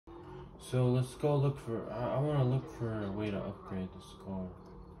So let's go look for. I want to look for a way to upgrade this car.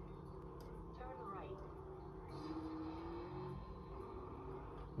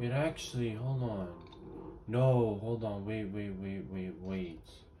 Wait, actually, hold on. No, hold on. Wait.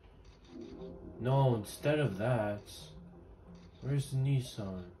 No, instead of that, where's the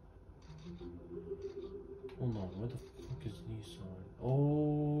Nissan? Hold on, where the fuck is Nissan?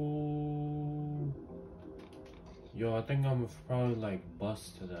 Oh, yo, I think I'm probably like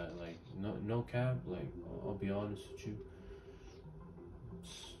bus to that. Like, no cab. Like, I'll be honest with you.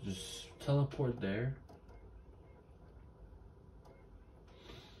 Just teleport there.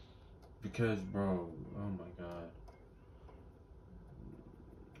 Because, bro, oh my god.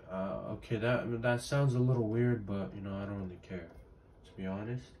 Okay, that sounds a little weird, but you know, I don't really care, to be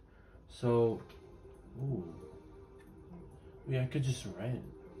honest. So, ooh, yeah, I could just rent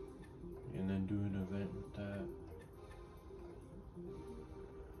and then do an event with that.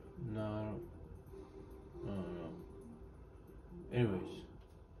 No, I don't know. Anyways,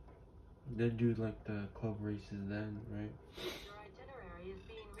 then do like the club races then, right?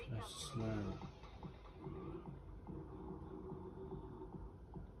 I swear.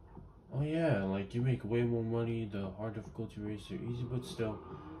 Oh yeah, like you make way more money, the hard difficulty races are easy, but still,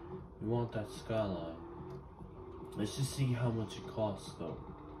 you want that skyline. Let's just see how much it costs though.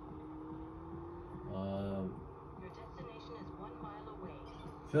 Your destination is 1 mile away.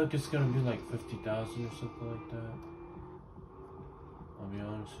 I feel like it's gonna be like 50,000 or something like that. I'll be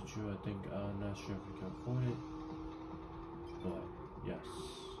honest with you, I think I'm not sure if we can afford it, but yes.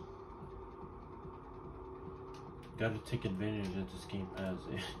 Gotta take advantage that this game has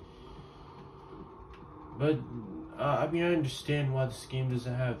it. But I mean, I understand why this game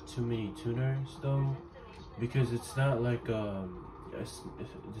doesn't have too many tuners though, because it's not like it's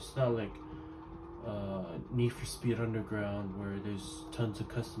not like Need for Speed Underground where there's tons of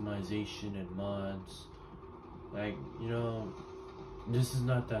customization and mods. Like, you know, this is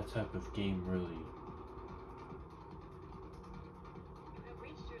not that type of game really.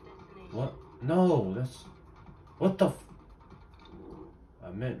 What? No, that's what the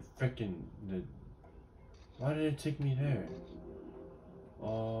I meant frickin' the. Why did it take me there?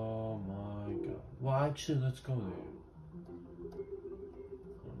 Oh my god. Well, actually, let's go there.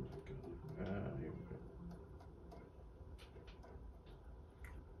 Oh my god. Here we go.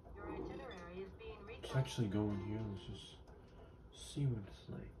 Let's actually go in here. Let's just see what it's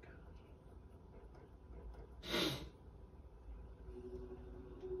like.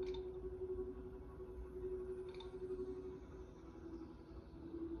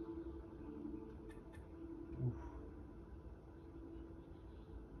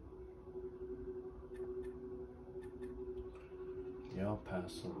 Yeah, I'll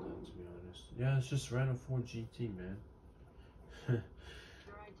pass on that, to be honest. Yeah, it's just random Ford GT, man. Your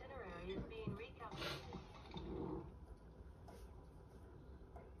itinerary is being recalculated.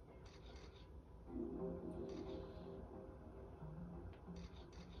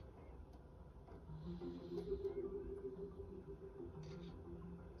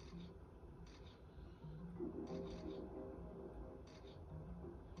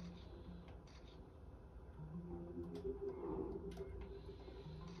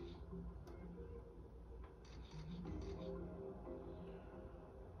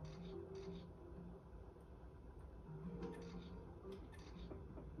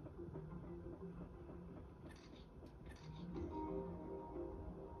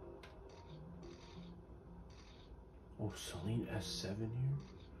 Oh, Celine S7 here?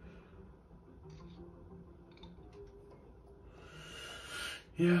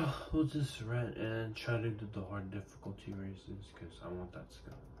 Yeah, we'll just rent and try to do the hard difficulty races because I want that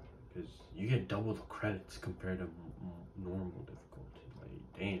skill. Because you get double the credits compared to normal difficulty. Like,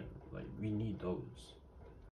 damn, like, we need those.